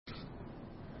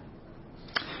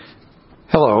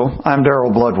Hello, I'm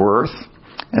Darrell Bloodworth,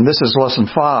 and this is Lesson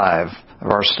 5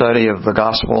 of our study of the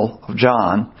Gospel of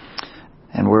John,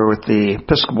 and we're with the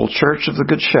Episcopal Church of the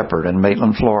Good Shepherd in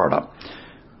Maitland, Florida.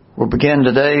 We'll begin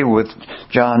today with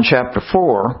John chapter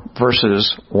 4,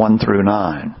 verses 1 through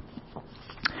 9.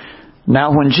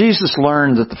 Now when Jesus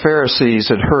learned that the Pharisees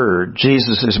had heard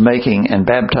Jesus is making and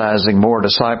baptizing more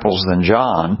disciples than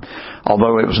John,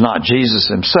 although it was not Jesus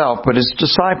himself, but his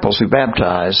disciples who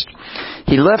baptized,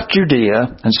 he left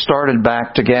Judea and started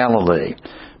back to Galilee,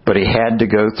 but he had to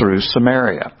go through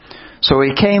Samaria. So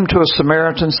he came to a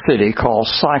Samaritan city called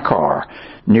Sychar,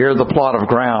 near the plot of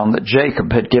ground that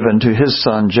Jacob had given to his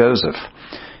son Joseph.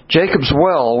 Jacob's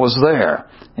well was there,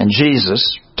 and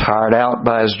Jesus, tired out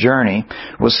by his journey,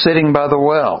 was sitting by the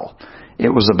well. It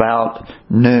was about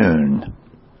noon.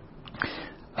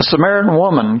 A Samaritan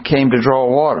woman came to draw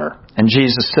water, and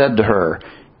Jesus said to her,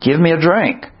 "Give me a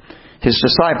drink." His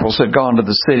disciples had gone to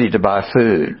the city to buy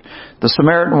food. The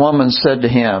Samaritan woman said to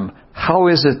him, "How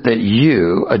is it that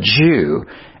you, a Jew,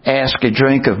 ask a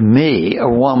drink of me, a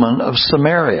woman of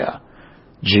Samaria?"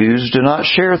 Jews do not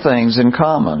share things in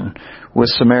common with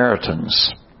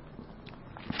Samaritans.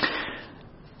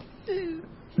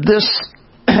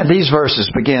 These verses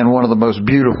begin one of the most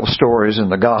beautiful stories in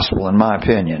the gospel, in my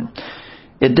opinion.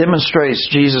 It demonstrates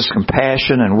Jesus'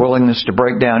 compassion and willingness to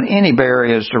break down any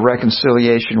barriers to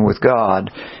reconciliation with God,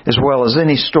 as well as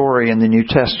any story in the New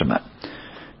Testament.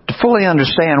 To fully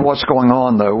understand what's going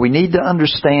on, though, we need to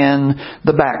understand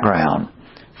the background.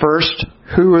 First,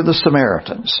 who are the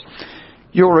Samaritans?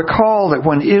 You'll recall that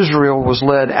when Israel was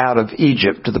led out of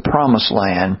Egypt to the Promised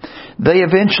Land, they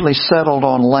eventually settled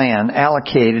on land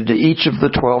allocated to each of the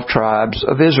 12 tribes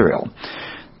of Israel.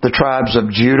 The tribes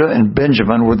of Judah and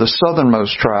Benjamin were the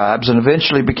southernmost tribes and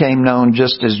eventually became known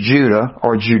just as Judah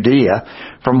or Judea,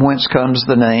 from whence comes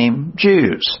the name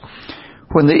Jews.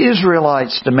 When the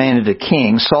Israelites demanded a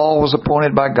king, Saul was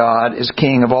appointed by God as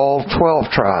king of all 12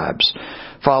 tribes.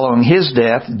 Following his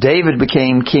death, David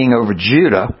became king over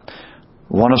Judah.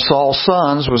 One of Saul's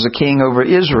sons was a king over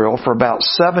Israel for about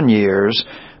 7 years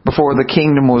before the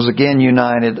kingdom was again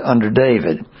united under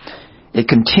David. It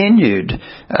continued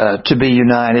to be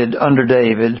united under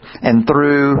David and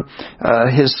through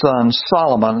his son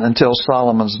Solomon until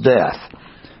Solomon's death.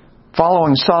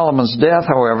 Following Solomon's death,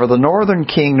 however, the northern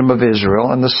kingdom of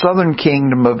Israel and the southern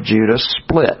kingdom of Judah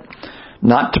split,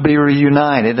 not to be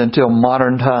reunited until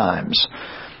modern times.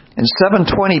 In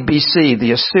 720 BC,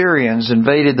 the Assyrians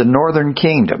invaded the northern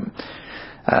kingdom.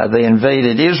 They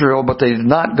invaded Israel, but they did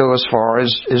not go as far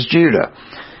as Judah.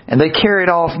 And they carried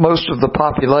off most of the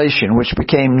population, which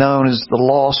became known as the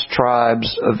lost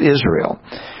tribes of Israel.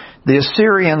 The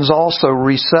Assyrians also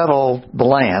resettled the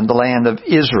land of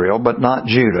Israel, but not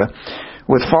Judah,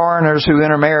 with foreigners who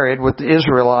intermarried with the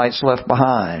Israelites left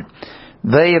behind.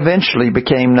 They eventually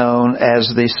became known as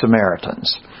the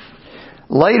Samaritans.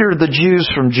 Later, the Jews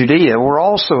from Judea were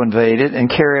also invaded and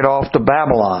carried off to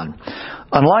Babylon.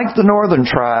 Unlike the northern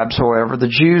tribes, however, the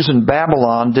Jews in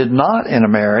Babylon did not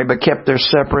intermarry but kept their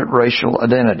separate racial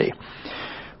identity.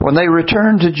 When they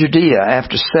returned to Judea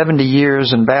after 70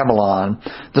 years in Babylon,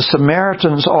 the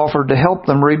Samaritans offered to help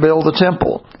them rebuild the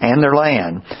temple and their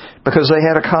land because they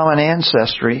had a common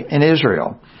ancestry in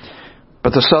Israel.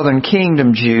 But the southern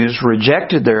kingdom Jews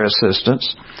rejected their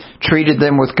assistance, treated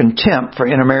them with contempt for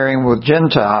intermarrying with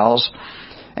Gentiles,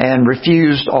 and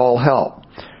refused all help.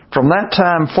 From that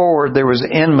time forward, there was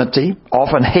enmity,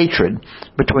 often hatred,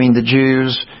 between the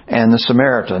Jews and the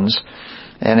Samaritans.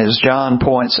 And as John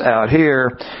points out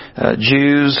here,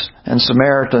 Jews and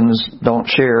Samaritans don't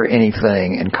share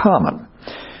anything in common.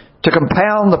 To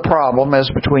compound the problem as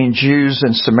between Jews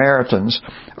and Samaritans,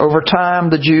 over time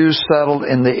the Jews settled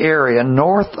in the area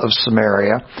north of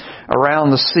Samaria around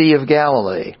the Sea of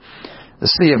Galilee. The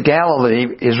Sea of Galilee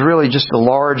is really just a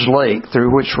large lake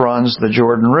through which runs the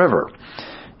Jordan River.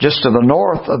 Just to the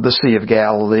north of the Sea of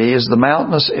Galilee is the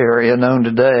mountainous area known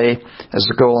today as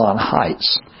the Golan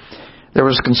Heights. There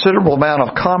was a considerable amount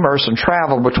of commerce and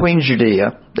travel between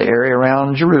Judea, the area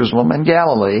around Jerusalem, and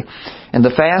Galilee, and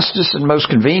the fastest and most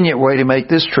convenient way to make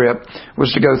this trip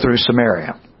was to go through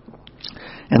Samaria.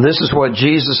 And this is what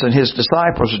Jesus and his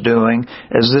disciples are doing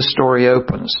as this story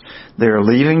opens. They are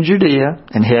leaving Judea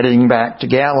and heading back to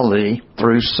Galilee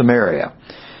through Samaria.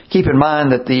 Keep in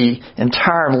mind that the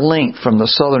entire length from the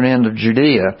southern end of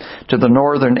Judea to the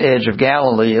northern edge of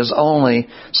Galilee is only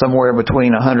somewhere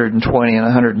between 120 and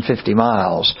 150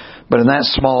 miles. But in that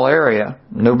small area,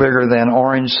 no bigger than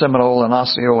Orange, Seminole, and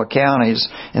Osceola counties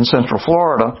in central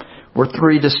Florida, were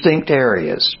 3 distinct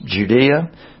areas: Judea,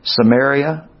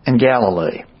 Samaria, and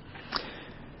Galilee.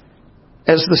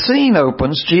 As the scene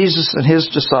opens, Jesus and his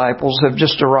disciples have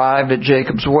just arrived at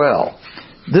Jacob's well.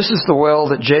 This is the well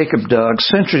that Jacob dug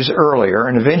centuries earlier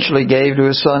and eventually gave to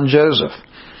his son Joseph.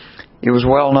 It was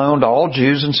well known to all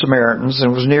Jews and Samaritans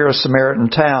and was near a Samaritan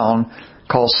town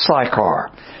called Sychar.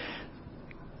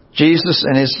 Jesus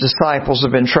and his disciples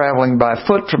have been traveling by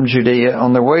foot from Judea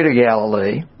on their way to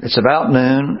Galilee. It's about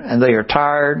noon, and they are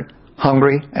tired,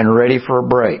 hungry, and ready for a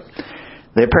break.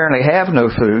 They apparently have no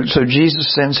food, so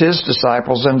Jesus sends his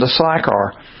disciples into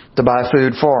Sychar to buy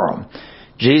food for them.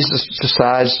 Jesus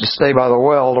decides to stay by the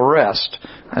well to rest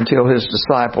until his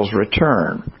disciples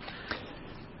return.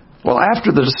 Well,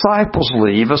 after the disciples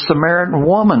leave, a Samaritan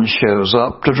woman shows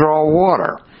up to draw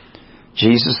water.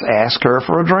 Jesus asks her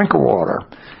for a drink of water.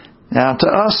 Now, to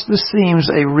us, this seems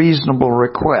a reasonable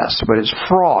request, but it's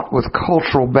fraught with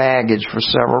cultural baggage for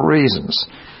several reasons.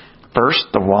 First,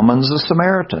 the woman's a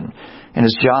Samaritan. And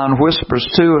as John whispers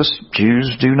to us,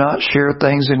 Jews do not share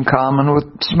things in common with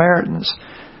Samaritans.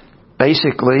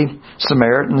 Basically,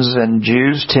 Samaritans and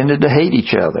Jews tended to hate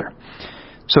each other.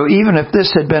 So even if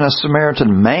this had been a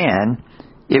Samaritan man,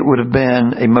 it would have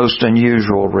been a most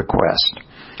unusual request.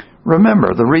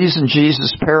 Remember, the reason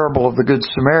Jesus' parable of the Good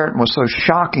Samaritan was so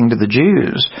shocking to the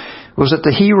Jews was that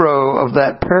the hero of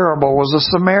that parable was a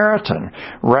Samaritan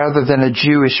rather than a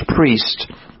Jewish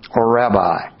priest or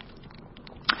rabbi.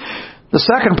 The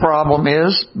second problem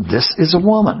is this is a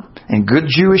woman, and good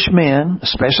Jewish men,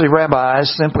 especially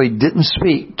rabbis, simply didn't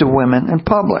speak to women in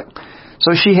public.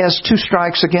 So she has two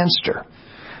strikes against her.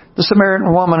 The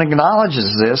Samaritan woman acknowledges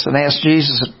this and asks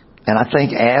Jesus, and I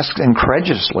think asks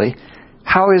incredulously,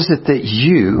 how is it that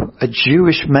you, a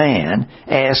Jewish man,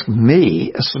 ask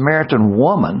me, a Samaritan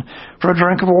woman, for a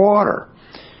drink of water?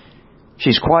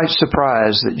 She's quite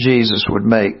surprised that Jesus would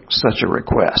make such a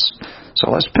request. So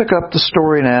let's pick up the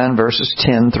story now in verses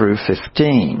 10 through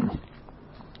 15.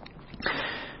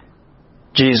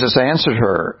 Jesus answered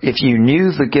her, if you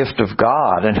knew the gift of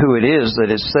God and who it is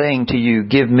that is saying to you,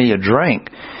 give me a drink,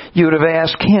 you would have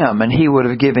asked him and he would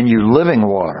have given you living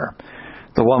water.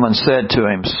 The woman said to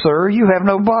him, Sir, you have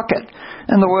no bucket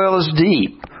and the well is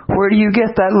deep. Where do you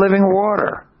get that living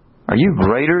water? Are you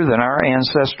greater than our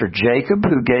ancestor Jacob,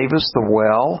 who gave us the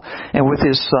well, and with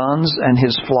his sons and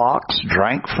his flocks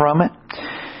drank from it?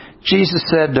 Jesus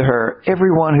said to her,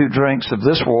 everyone who drinks of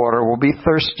this water will be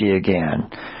thirsty again.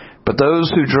 But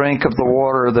those who drink of the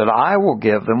water that I will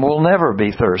give them will never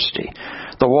be thirsty.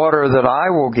 The water that I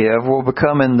will give will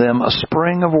become in them a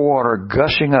spring of water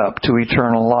gushing up to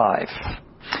eternal life.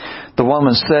 The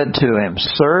woman said to him,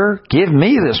 Sir, give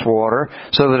me this water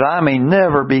so that I may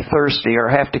never be thirsty or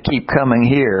have to keep coming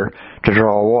here to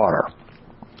draw water.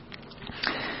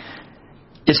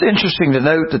 It's interesting to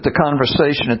note that the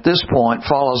conversation at this point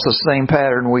follows the same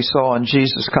pattern we saw in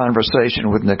Jesus'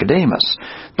 conversation with Nicodemus.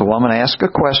 The woman asks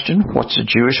a question, what's a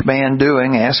Jewish man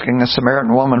doing asking a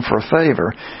Samaritan woman for a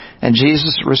favor? And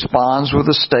Jesus responds with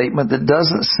a statement that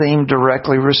doesn't seem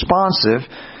directly responsive,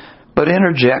 but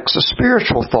interjects a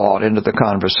spiritual thought into the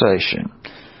conversation.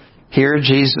 Here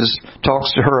Jesus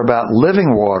talks to her about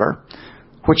living water,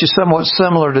 which is somewhat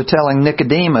similar to telling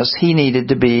Nicodemus he needed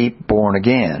to be born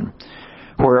again.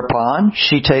 Whereupon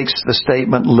she takes the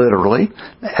statement literally,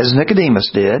 as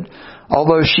Nicodemus did,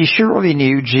 although she surely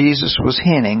knew Jesus was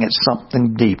hinting at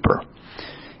something deeper.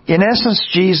 In essence,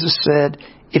 Jesus said,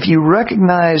 if you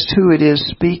recognized who it is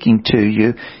speaking to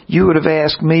you, you would have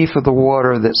asked me for the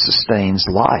water that sustains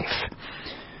life.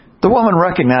 The woman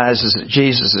recognizes that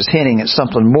Jesus is hinting at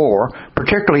something more,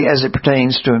 particularly as it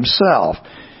pertains to himself.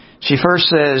 She first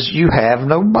says, you have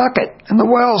no bucket, and the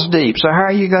well's deep, so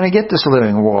how are you going to get this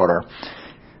living water?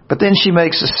 But then she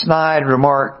makes a snide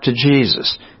remark to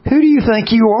Jesus. Who do you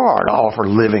think you are to offer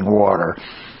living water?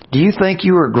 Do you think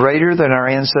you are greater than our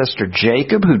ancestor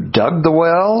Jacob, who dug the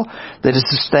well that has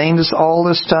sustained us all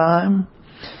this time?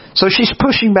 So she's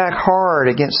pushing back hard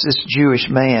against this Jewish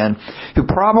man who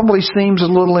probably seems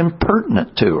a little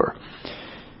impertinent to her.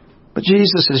 But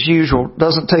Jesus, as usual,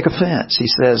 doesn't take offense. He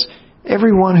says,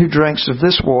 everyone who drinks of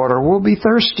this water will be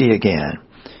thirsty again.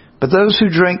 But those who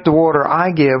drink the water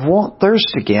I give won't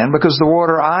thirst again, because the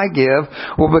water I give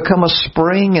will become a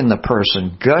spring in the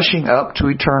person, gushing up to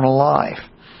eternal life.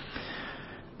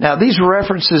 Now, these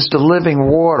references to living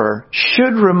water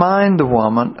should remind the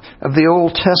woman of the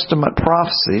Old Testament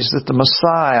prophecies that the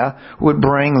Messiah would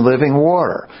bring living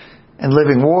water. And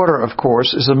living water, of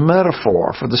course, is a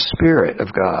metaphor for the Spirit of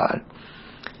God.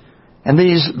 And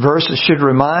these verses should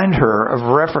remind her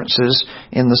of references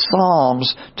in the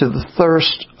Psalms to the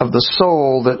thirst of the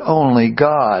soul that only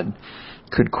God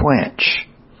could quench.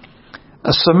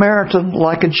 A Samaritan,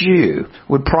 like a Jew,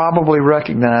 would probably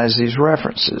recognize these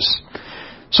references.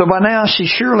 So by now she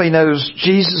surely knows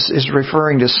Jesus is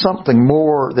referring to something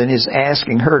more than his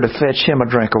asking her to fetch him a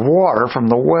drink of water from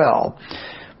the well.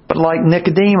 But like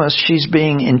Nicodemus, she's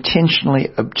being intentionally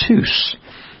obtuse.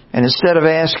 And instead of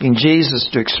asking Jesus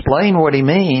to explain what he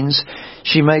means,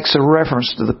 she makes a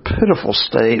reference to the pitiful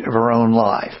state of her own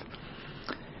life.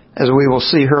 As we will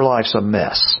see, her life's a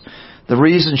mess. The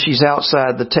reason she's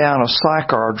outside the town of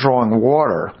Sychar drawing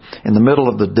water in the middle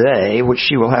of the day, which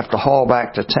she will have to haul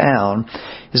back to town,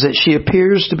 is that she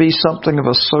appears to be something of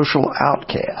a social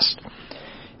outcast.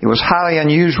 It was highly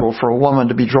unusual for a woman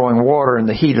to be drawing water in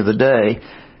the heat of the day,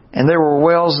 and there were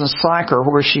wells in Sychar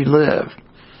where she lived.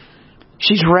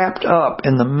 She's wrapped up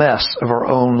in the mess of her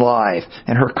own life,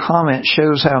 and her comment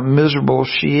shows how miserable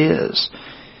she is.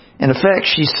 In effect,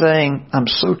 she's saying, I'm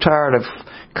so tired of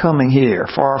coming here,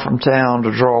 far from town,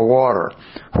 to draw water.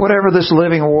 Whatever this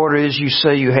living water is you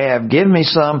say you have, give me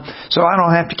some so I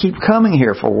don't have to keep coming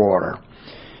here for water.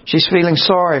 She's feeling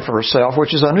sorry for herself,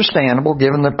 which is understandable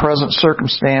given the present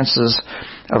circumstances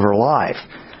of her life.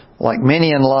 Like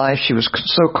many in life, she was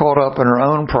so caught up in her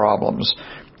own problems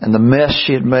and the mess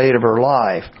she had made of her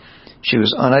life, she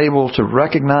was unable to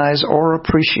recognize or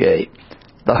appreciate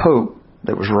the hope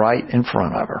that was right in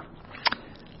front of her.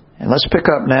 And let's pick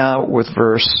up now with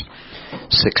verse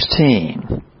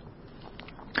 16.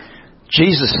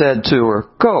 Jesus said to her,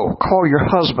 Go, call your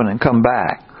husband and come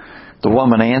back. The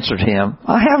woman answered him,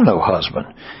 I have no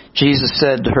husband. Jesus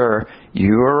said to her,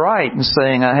 You are right in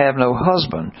saying I have no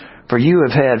husband, for you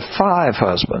have had 5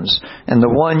 husbands, and the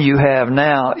one you have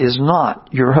now is not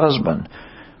your husband.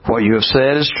 What you have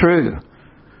said is true.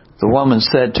 The woman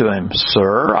said to him,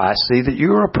 Sir, I see that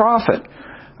you are a prophet.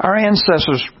 Our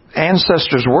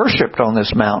ancestors worshipped on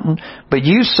this mountain, but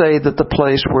you say that the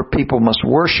place where people must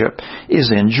worship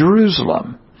is in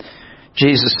Jerusalem.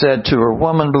 Jesus said to her,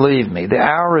 Woman, believe me, the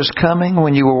hour is coming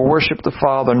when you will worship the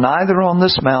Father neither on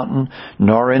this mountain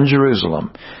nor in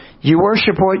Jerusalem. You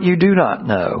worship what you do not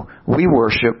know. We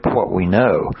worship what we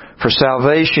know, for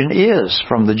salvation is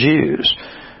from the Jews.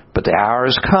 But the hour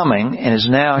is coming and is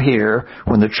now here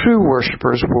when the true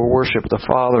worshipers will worship the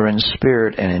Father in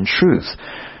spirit and in truth.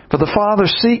 For the Father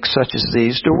seeks such as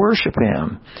these to worship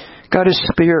Him. God is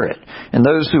spirit, and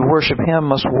those who worship Him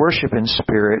must worship in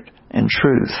spirit and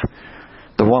truth.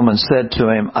 The woman said to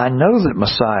him, I know that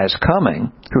Messiah is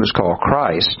coming, who is called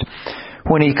Christ.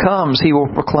 When He comes, He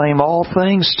will proclaim all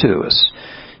things to us.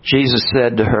 Jesus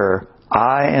said to her,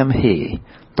 I am He,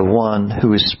 the one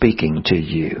who is speaking to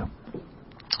you.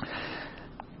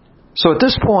 So at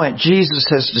this point, Jesus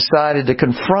has decided to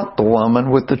confront the woman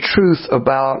with the truth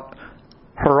about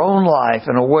her own life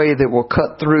in a way that will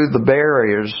cut through the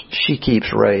barriers she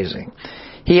keeps raising.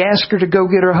 He asks her to go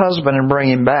get her husband and bring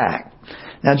him back.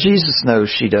 Now, Jesus knows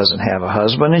she doesn't have a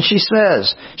husband, and she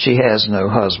says she has no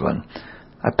husband.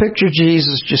 I picture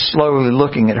Jesus just slowly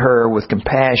looking at her with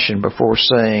compassion before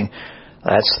saying,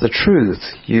 That's the truth.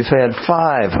 You've had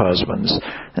 5 husbands,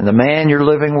 and the man you're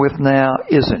living with now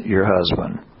isn't your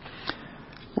husband.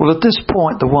 Well, at this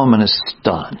point, the woman is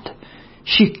stunned.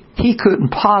 He couldn't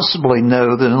possibly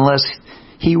know that unless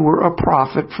he were a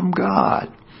prophet from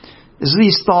God. As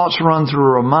these thoughts run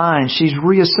through her mind, she's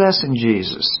reassessing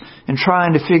Jesus and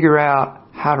trying to figure out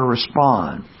how to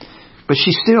respond. But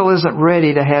she still isn't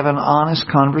ready to have an honest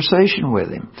conversation with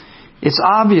him. It's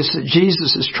obvious that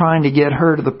Jesus is trying to get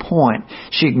her to the point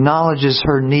she acknowledges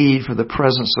her need for the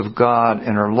presence of God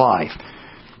in her life.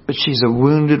 But she's a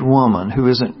wounded woman who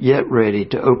isn't yet ready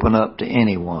to open up to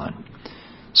anyone.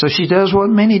 So she does what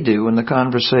many do when the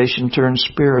conversation turns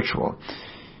spiritual.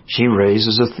 She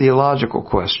raises a theological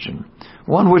question,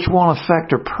 one which won't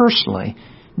affect her personally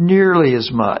nearly as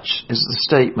much as the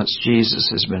statements Jesus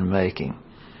has been making.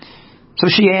 So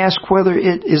she asks whether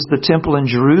it is the temple in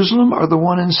Jerusalem or the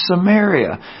one in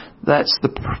Samaria that's the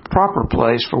proper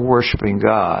place for worshiping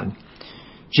God.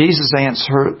 Jesus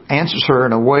answers her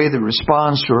in a way that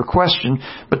responds to her question,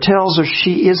 but tells her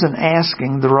she isn't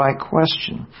asking the right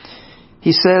question.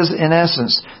 He says, in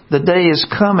essence, the day is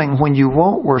coming when you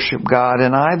won't worship God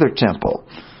in either temple.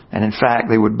 And in fact,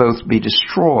 they would both be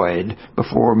destroyed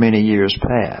before many years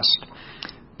passed.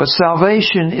 But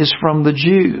salvation is from the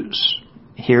Jews.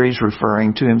 Here he's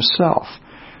referring to himself.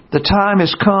 The time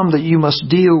has come that you must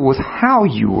deal with how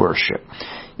you worship.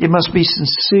 It must be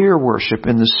sincere worship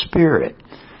in the Spirit.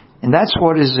 And that's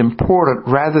what is important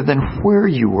rather than where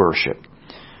you worship.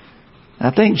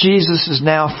 I think Jesus is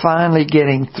now finally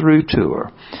getting through to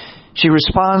her. She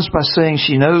responds by saying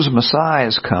she knows Messiah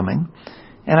is coming,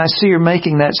 and I see her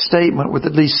making that statement with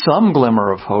at least some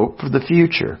glimmer of hope for the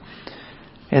future.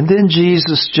 And then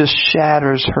Jesus just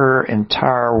shatters her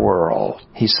entire world.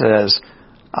 He says,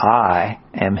 I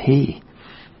am He.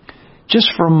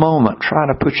 Just for a moment, try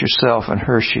to put yourself in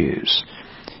her shoes.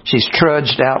 She's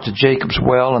trudged out to Jacob's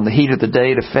well in the heat of the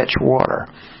day to fetch water.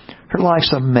 Her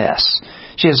life's a mess.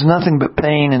 She has nothing but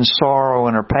pain and sorrow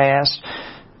in her past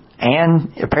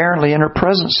and apparently in her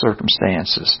present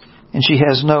circumstances. And she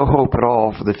has no hope at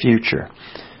all for the future.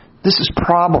 This is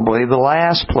probably the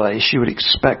last place she would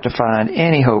expect to find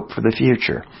any hope for the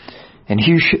future. And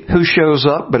who shows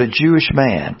up but a Jewish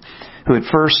man who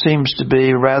at first seems to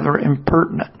be rather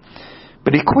impertinent.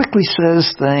 But he quickly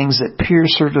says things that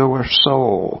pierce her to her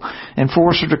soul and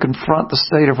force her to confront the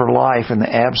state of her life and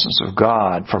the absence of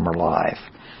God from her life.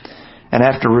 And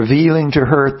after revealing to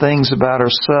her things about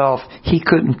herself he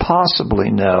couldn't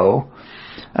possibly know,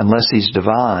 unless he's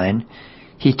divine,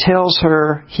 he tells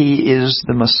her he is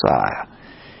the Messiah.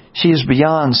 She is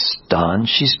beyond stunned.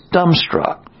 She's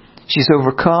dumbstruck. She's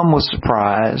overcome with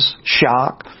surprise,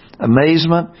 shock,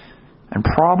 amazement, and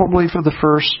probably for the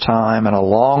first time in a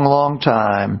long, long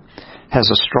time, has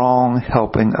a strong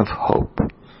helping of hope.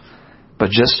 But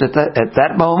just at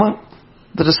that moment,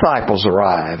 the disciples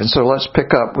arrive. And so let's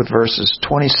pick up with verses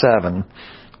 27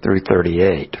 through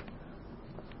 38.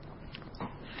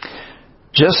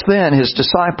 Just then his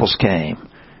disciples came.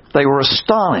 They were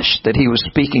astonished that he was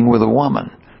speaking with a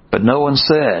woman. But no one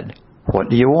said, "What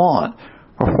do you want?"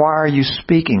 or "Why are you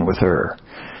speaking with her?"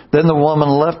 Then the woman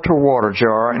left her water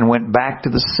jar and went back to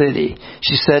the city.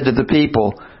 She said to the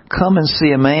people, "Come and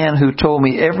see a man who told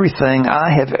me everything I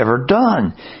have ever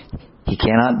done. He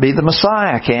cannot be the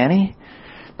Messiah, can he?"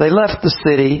 They left the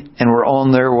city and were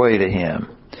on their way to him.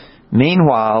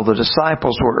 Meanwhile, the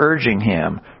disciples were urging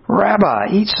him, "Rabbi,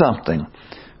 eat something."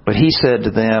 But he said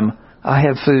to them, "I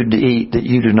have food to eat that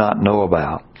you do not know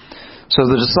about." So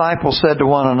the disciples said to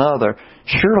one another,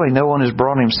 "Surely no one has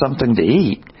brought him something to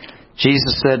eat."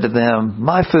 Jesus said to them,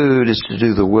 "My food is to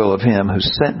do the will of him who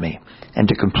sent me and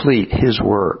to complete his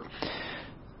work.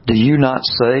 Do you not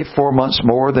say 4 months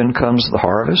more then comes the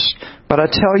harvest? But I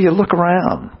tell you, look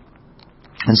around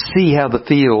and see how the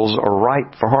fields are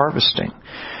ripe for harvesting.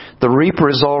 The reaper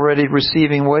is already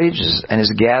receiving wages and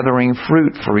is gathering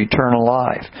fruit for eternal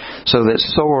life, so that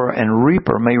sower and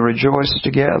reaper may rejoice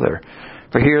together.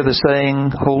 For here the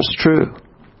saying holds true.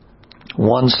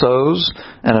 One sows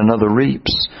and another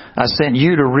reaps. I sent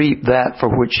you to reap that for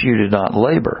which you did not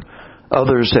labor.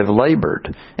 Others have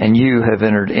labored, and you have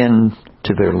entered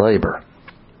into their labor."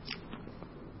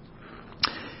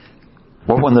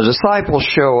 Well, when the disciples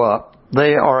show up,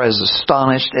 they are as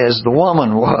astonished as the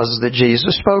woman was that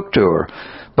Jesus spoke to her.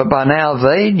 But by now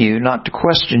they knew not to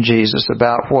question Jesus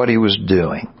about what he was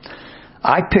doing.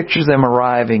 I picture them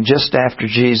arriving just after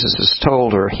Jesus has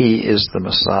told her he is the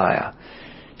Messiah.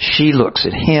 She looks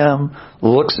at him,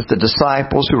 looks at the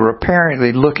disciples who are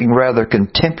apparently looking rather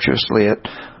contemptuously at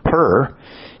her.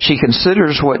 She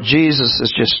considers what Jesus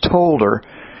has just told her,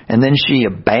 and then she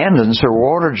abandons her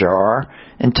water jar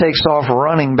and takes off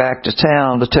running back to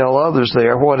town to tell others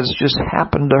there what has just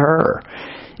happened to her.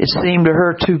 It seemed to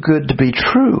her too good to be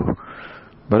true,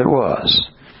 but it was.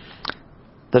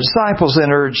 The disciples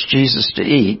then urged Jesus to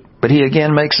eat, but he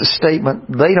again makes a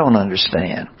statement they don't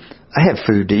understand. "I have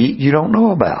food to eat you don't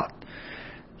know about."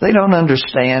 They don't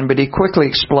understand, but he quickly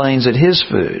explains that his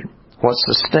food, what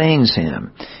sustains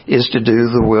him, is to do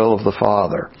the will of the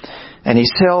Father. And he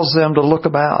tells them to look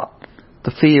about.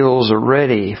 The fields are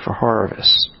ready for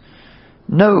harvest.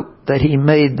 Note that he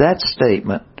made that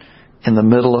statement in the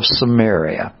middle of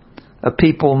Samaria, a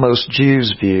people most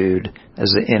Jews viewed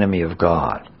as the enemy of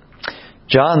God.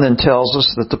 John then tells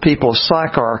us that the people of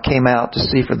Sychar came out to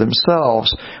see for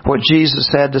themselves what Jesus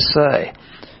had to say.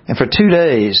 And for 2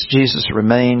 days, Jesus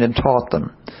remained and taught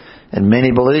them. And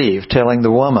many believed, telling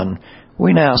the woman,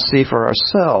 "We now see for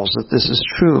ourselves that this is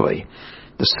truly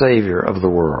the Savior of the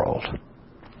world."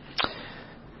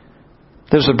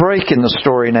 There's a break in the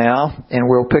story now, and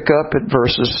we'll pick up at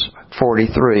verses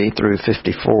 43 through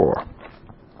 54.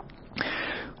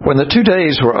 When the 2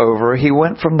 days were over, he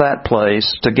went from that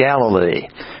place to Galilee,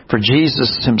 for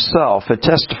Jesus himself had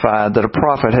testified that a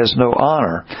prophet has no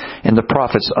honor in the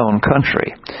prophet's own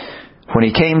country. When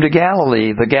he came to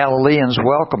Galilee, the Galileans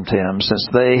welcomed him, since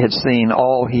they had seen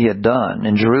all he had done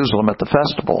in Jerusalem at the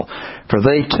festival, for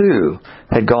they too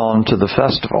had gone to the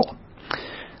festival.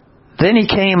 Then he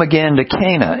came again to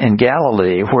Cana in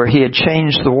Galilee, where he had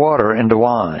changed the water into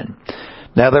wine.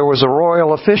 Now there was a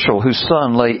royal official whose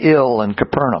son lay ill in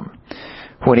Capernaum.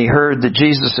 When he heard that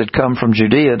Jesus had come from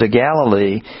Judea to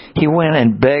Galilee, he went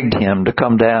and begged him to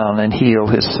come down and heal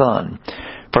his son,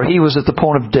 for he was at the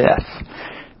point of death.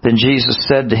 Then Jesus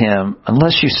said to him,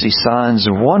 "Unless you see signs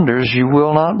and wonders, you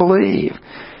will not believe."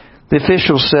 The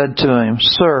official said to him,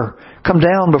 "Sir, come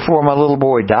down before my little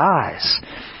boy dies."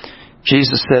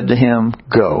 Jesus said to him,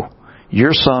 "Go,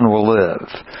 your son will live."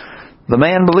 The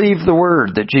man believed the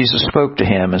word that Jesus spoke to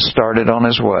him and started on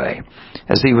his way.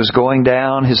 As he was going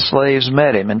down, his slaves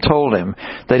met him and told him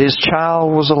that his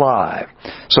child was alive.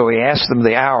 So he asked them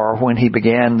the hour when he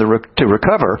began to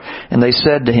recover, and they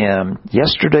said to him,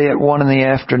 "Yesterday at 1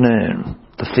 p.m,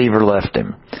 the fever left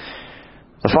him."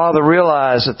 The father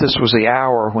realized that this was the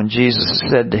hour when Jesus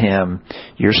said to him,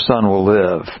 "Your son will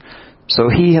live." So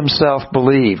he himself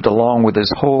believed, along with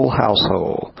his whole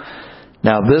household.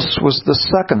 Now this was the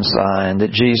second sign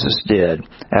that Jesus did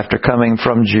after coming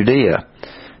from Judea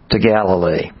to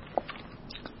Galilee.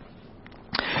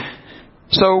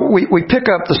 So we pick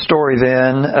up the story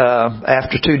then.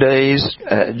 After 2 days,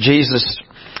 Jesus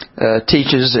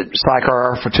teaches at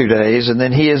Sychar for 2 days, and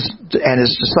then his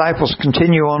disciples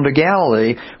continue on to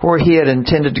Galilee, where he had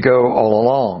intended to go all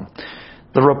along.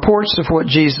 The reports of what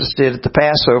Jesus did at the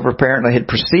Passover apparently had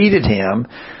preceded him,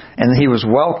 and he was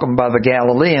welcomed by the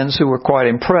Galileans, who were quite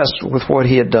impressed with what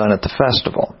he had done at the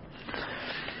festival.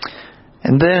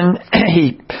 And then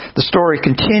the story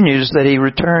continues that he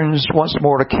returns once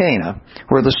more to Cana,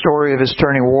 where the story of his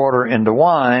turning water into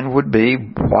wine would be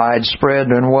widespread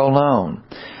and well known.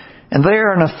 And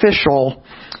there an official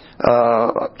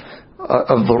of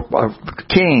the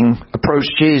king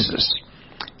approached Jesus.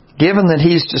 Given that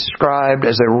he's described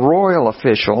as a royal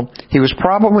official, he was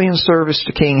probably in service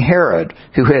to King Herod,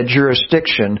 who had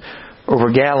jurisdiction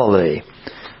over Galilee.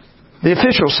 The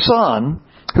official's son,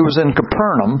 who was in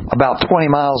Capernaum, about 20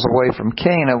 miles away from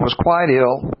Cana, was quite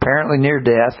ill, apparently near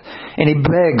death, and he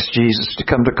begs Jesus to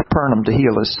come to Capernaum to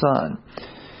heal his son.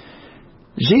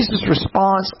 Jesus'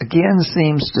 response again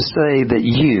seems to say that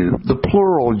you, the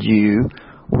plural you,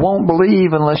 won't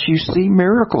believe unless you see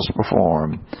miracles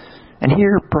performed. And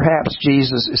here, perhaps,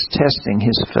 Jesus is testing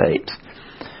his faith.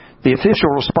 The official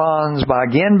responds by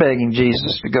again begging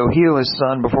Jesus to go heal his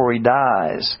son before he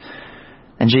dies.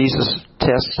 And Jesus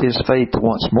tests his faith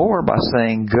once more by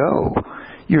saying, "Go,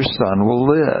 your son will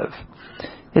live."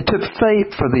 It took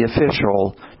faith for the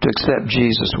official to accept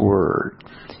Jesus' word.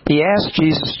 He asked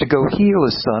Jesus to go heal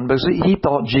his son because he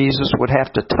thought Jesus would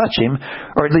have to touch him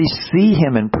or at least see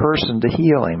him in person to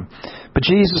heal him. But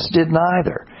Jesus did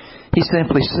neither. He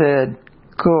simply said,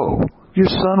 "Go, your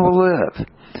son will live."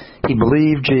 He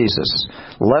believed Jesus,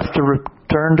 left to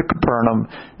return to Capernaum,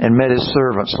 and met his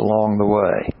servants along the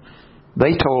way.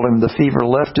 They told him the fever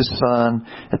left his son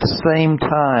at the same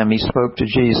time he spoke to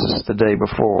Jesus the day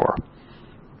before.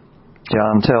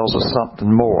 John tells us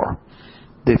something more.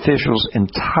 The official's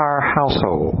entire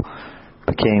household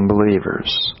became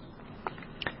believers.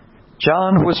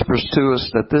 John whispers to us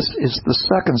that this is the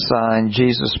second sign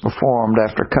Jesus performed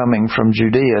after coming from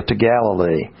Judea to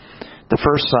Galilee. The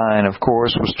first sign, of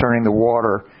course, was turning the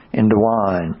water into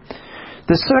wine.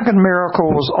 The second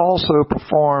miracle was also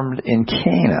performed in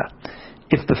Cana.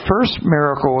 If the first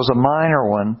miracle was a minor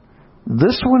one,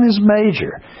 this one is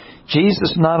major.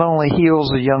 Jesus not only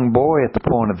heals a young boy at the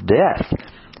point of death,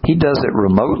 he does it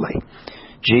remotely.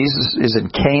 Jesus is in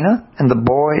Cana, and the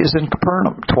boy is in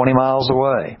Capernaum, 20 miles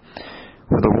away.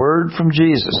 With a word from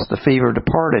Jesus, the fever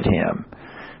departed him,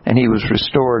 and he was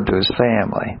restored to his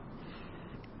family.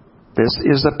 This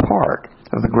is a part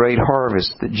of the great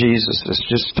harvest that Jesus has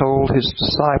just told his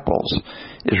disciples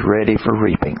is ready for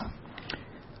reaping.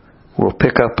 We'll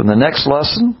pick up in the next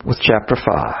lesson with chapter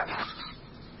 5.